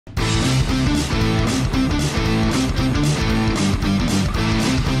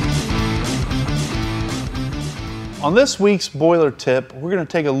On this week's boiler tip, we're going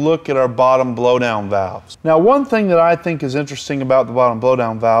to take a look at our bottom blowdown valves. Now, one thing that I think is interesting about the bottom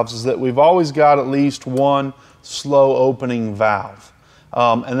blowdown valves is that we've always got at least one slow opening valve.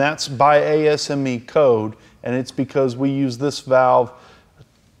 And that's by ASME code, and it's because we use this valve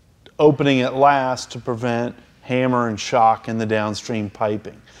opening at last to prevent hammer and shock in the downstream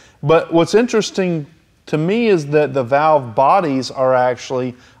piping. But what's interesting to me is that the valve bodies are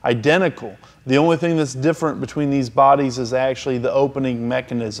actually identical. The only thing that's different between these bodies is actually the opening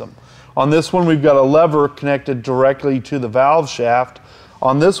mechanism. On this one, we've got a lever connected directly to the valve shaft.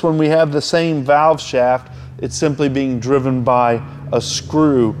 On this one, we have the same valve shaft. It's simply being driven by a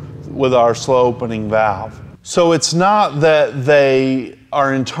screw with our slow opening valve. So it's not that they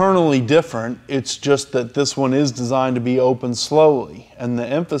are internally different, it's just that this one is designed to be opened slowly. And the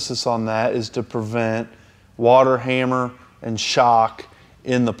emphasis on that is to prevent water, hammer, and shock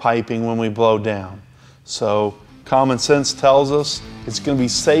in the piping when we blow down. So common sense tells us it's going to be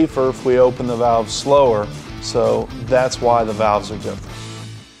safer if we open the valve slower, so that's why the valves are different.